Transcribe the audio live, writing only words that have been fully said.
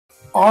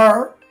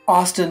Are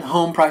Austin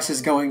home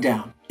prices going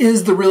down?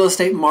 Is the real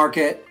estate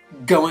market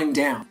going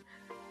down?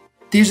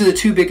 These are the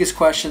two biggest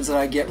questions that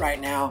I get right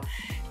now,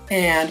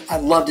 and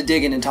I'd love to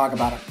dig in and talk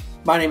about it.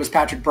 My name is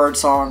Patrick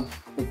Birdsong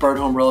with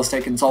BirdHome Real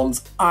Estate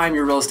Consultants. I'm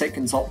your real estate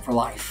consultant for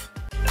life.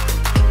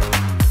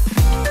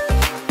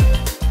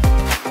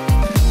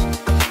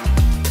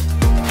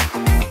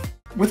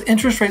 With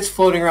interest rates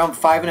floating around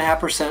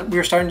 5.5%, we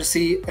are starting to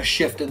see a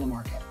shift in the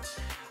market.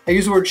 I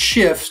use the word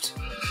shift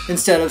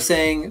instead of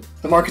saying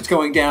the market's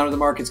going down or the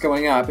market's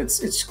going up.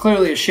 It's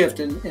clearly a shift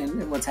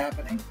in what's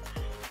happening.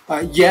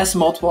 Yes,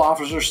 multiple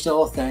offers are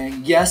still a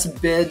thing. Yes,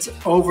 bids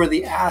over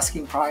the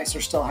asking price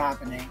are still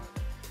happening.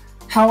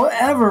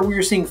 However, we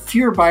are seeing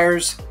fewer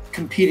buyers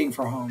competing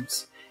for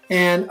homes,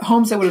 and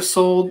homes that would have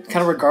sold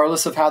kind of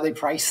regardless of how they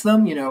price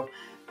them,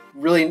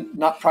 really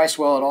not priced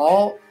well at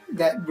all,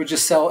 that would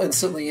just sell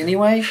instantly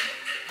anyway.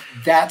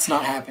 That's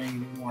not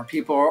happening anymore.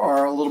 People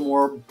are a little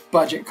more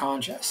budget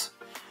conscious.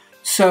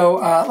 So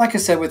like I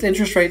said, with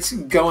interest rates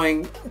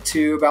going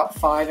to about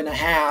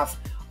 5.5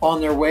 on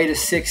their way to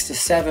 6 to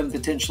 7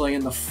 potentially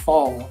in the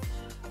fall,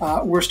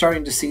 we're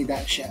starting to see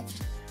that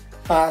shift.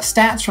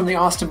 Stats from the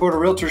Austin Board of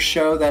Realtors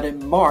show that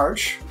in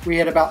March, we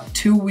had about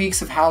 2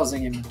 weeks of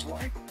housing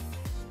inventory.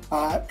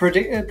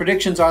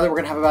 Predictions are that we're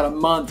going to have about a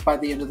month by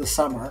the end of the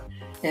summer,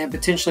 and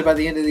potentially by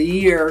the end of the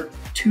year,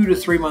 2 to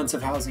 3 months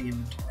of housing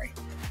inventory.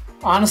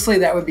 Honestly,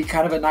 that would be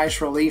kind of a nice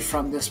relief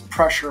from this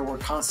pressure we're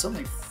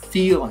constantly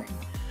feeling.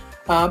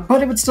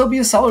 But it would still be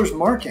a seller's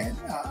market.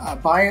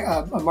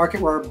 A market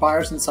where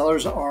buyers and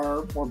sellers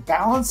are more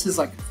balanced is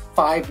like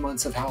 5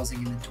 months of housing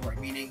inventory,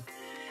 meaning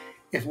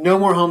if no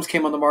more homes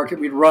came on the market,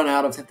 we'd run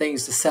out of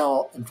things to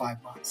sell in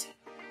 5 months.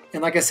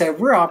 And like I said,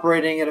 we're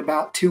operating at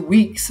about 2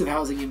 weeks of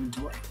housing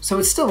inventory. So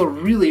it's still a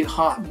really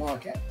hot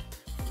market.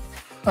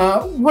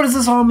 What does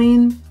this all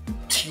mean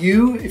to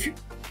you? If you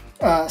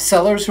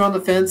sellers who are on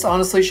the fence,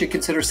 honestly, should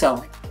consider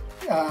selling.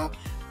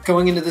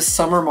 Going into this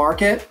summer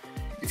market,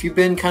 if you've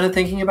been kind of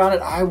thinking about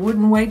it, I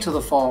wouldn't wait till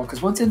the fall,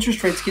 because once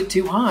interest rates get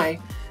too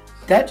high,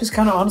 that just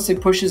kind of honestly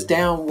pushes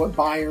down what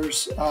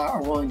buyers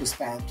are willing to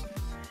spend.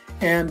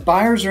 And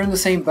buyers are in the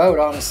same boat,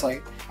 honestly.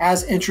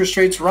 As interest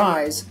rates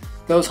rise,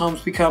 those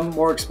homes become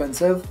more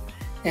expensive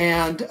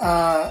and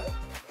not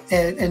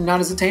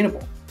as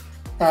attainable.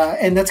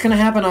 And that's going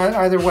to happen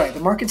either way. The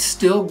market's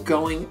still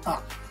going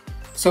up.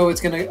 So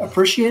it's going to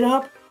appreciate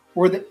up,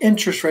 or the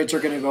interest rates are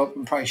going to go up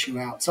and price you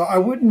out. So I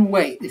wouldn't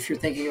wait if you're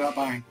thinking about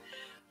buying.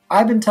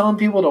 I've been telling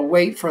people to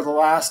wait for the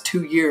last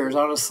 2 years,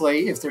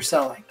 honestly, if they're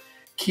selling.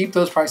 Keep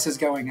those prices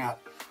going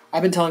up.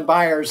 I've been telling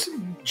buyers,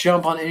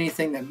 jump on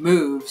anything that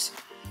moves.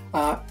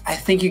 I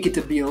think you get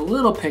to be a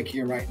little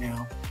pickier right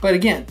now. But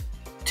again,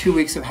 2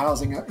 weeks of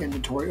housing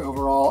inventory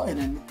overall, and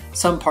in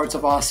some parts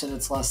of Austin,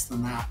 it's less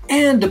than that.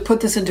 And to put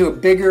this into a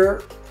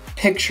bigger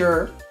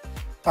picture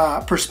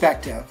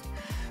perspective,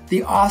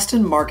 the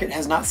Austin market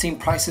has not seen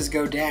prices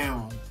go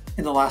down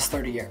in the last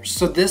 30 years.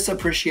 So this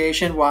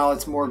appreciation, while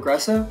it's more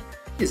aggressive,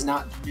 is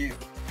not new.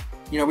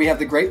 We have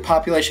the great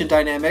population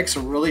dynamics, a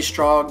really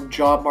strong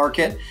job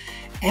market,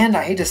 and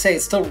I hate to say,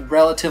 it's still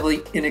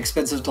relatively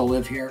inexpensive to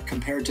live here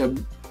compared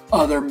to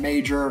other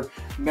major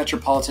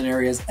metropolitan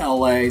areas,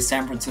 LA,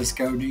 San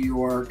Francisco, New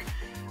York.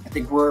 I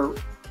think we're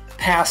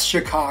past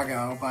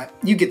Chicago, but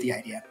you get the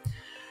idea.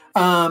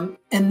 And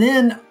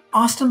then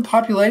Austin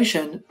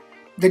population,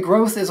 the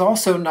growth is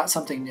also not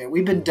something new.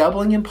 We've been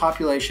doubling in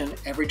population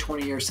every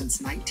 20 years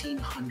since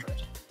 1900.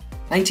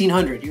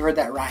 1900, you heard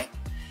that right.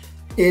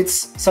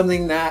 It's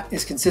something that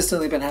has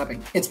consistently been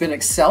happening. It's been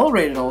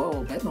accelerated a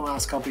little bit in the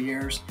last couple of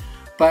years,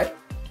 but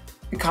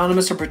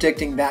economists are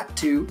predicting that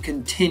to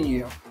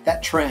continue,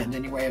 that trend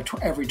anyway, of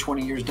every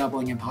 20 years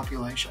doubling in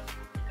population.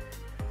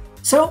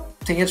 So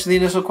to answer the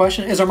initial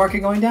question, is our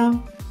market going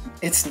down?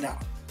 It's no.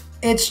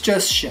 It's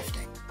just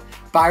shifting.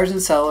 Buyers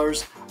and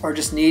sellers are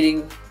just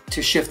needing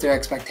to shift their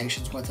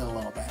expectations with it a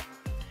little bit.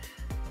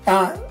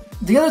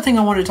 The other thing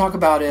I wanted to talk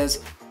about is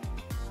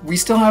we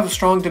still have a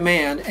strong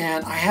demand,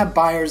 and I have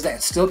buyers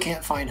that still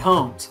can't find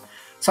homes.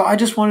 So I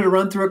just wanted to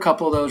run through a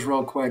couple of those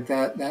real quick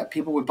that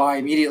people would buy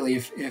immediately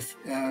if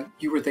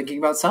you were thinking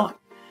about selling.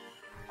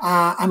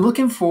 I'm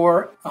looking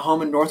for a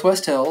home in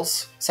Northwest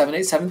Hills,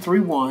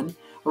 78731,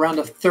 around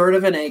 1/3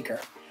 of an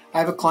acre. I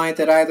have a client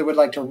that either would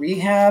like to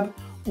rehab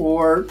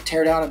or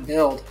tear down and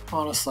build,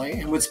 honestly,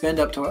 and would spend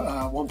up to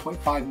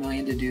 $1.5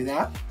 million to do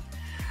that.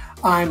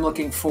 I'm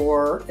looking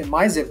for, in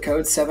my zip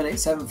code,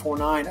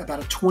 78749,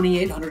 about a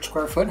 2,800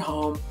 square foot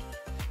home,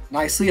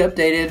 nicely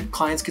updated.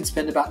 Clients can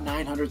spend about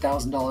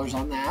 $900,000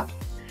 on that.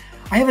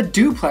 I have a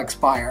duplex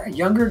buyer, a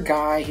younger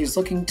guy. He's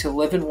looking to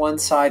live in one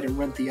side and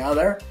rent the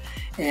other.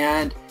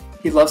 And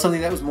he loves something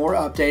that was more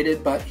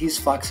updated, but he's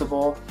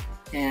flexible,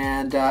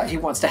 and he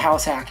wants to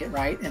house hack it,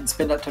 right, and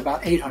spend up to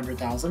about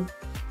 $800,000.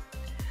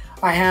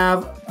 I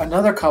have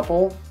another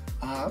couple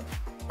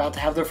about to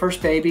have their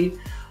first baby,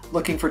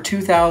 looking for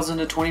 2,000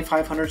 to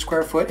 2,500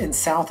 square foot in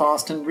South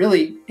Austin,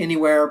 really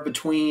anywhere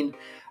between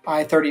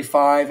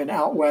I-35 and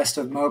out west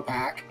of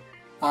Mopac,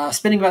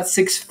 spending about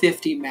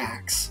 $650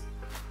 max.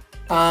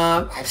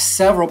 I have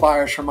several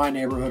buyers from my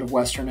neighborhood of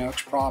Western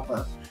Oaks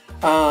proper.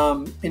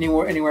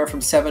 Anywhere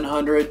from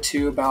 700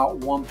 to about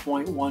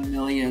 1.1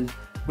 million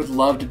would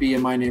love to be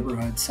in my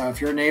neighborhood. So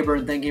if you're a neighbor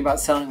and thinking about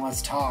selling,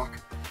 let's talk.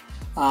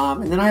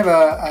 And then I have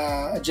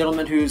a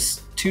gentleman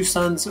whose 2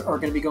 sons are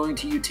going to be going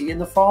to UT in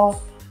the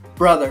fall.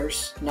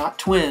 Brothers, not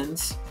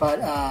twins,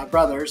 but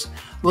brothers,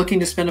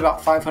 looking to spend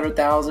about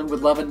 $500,000,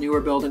 would love a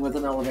newer building with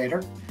an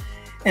elevator.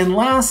 And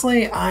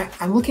lastly,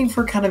 I'm looking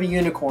for kind of a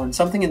unicorn,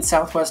 something in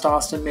Southwest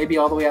Austin, maybe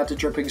all the way out to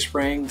Dripping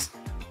Springs,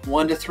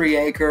 1 to 3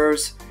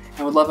 acres,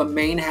 and would love a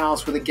main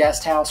house with a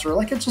guest house or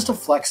like it's just a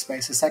flex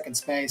space, a second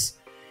space.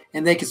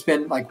 And they could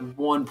spend like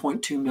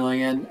 1.2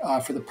 million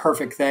for the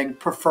perfect thing.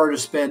 Prefer to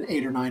spend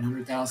 800,000 or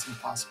 900,000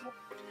 if possible.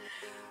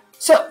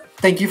 So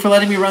thank you for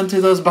letting me run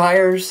through those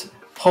buyers.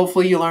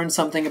 Hopefully you learned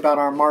something about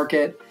our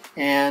market,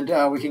 and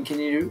we can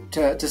continue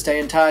to stay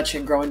in touch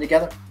and growing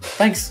together.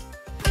 Thanks.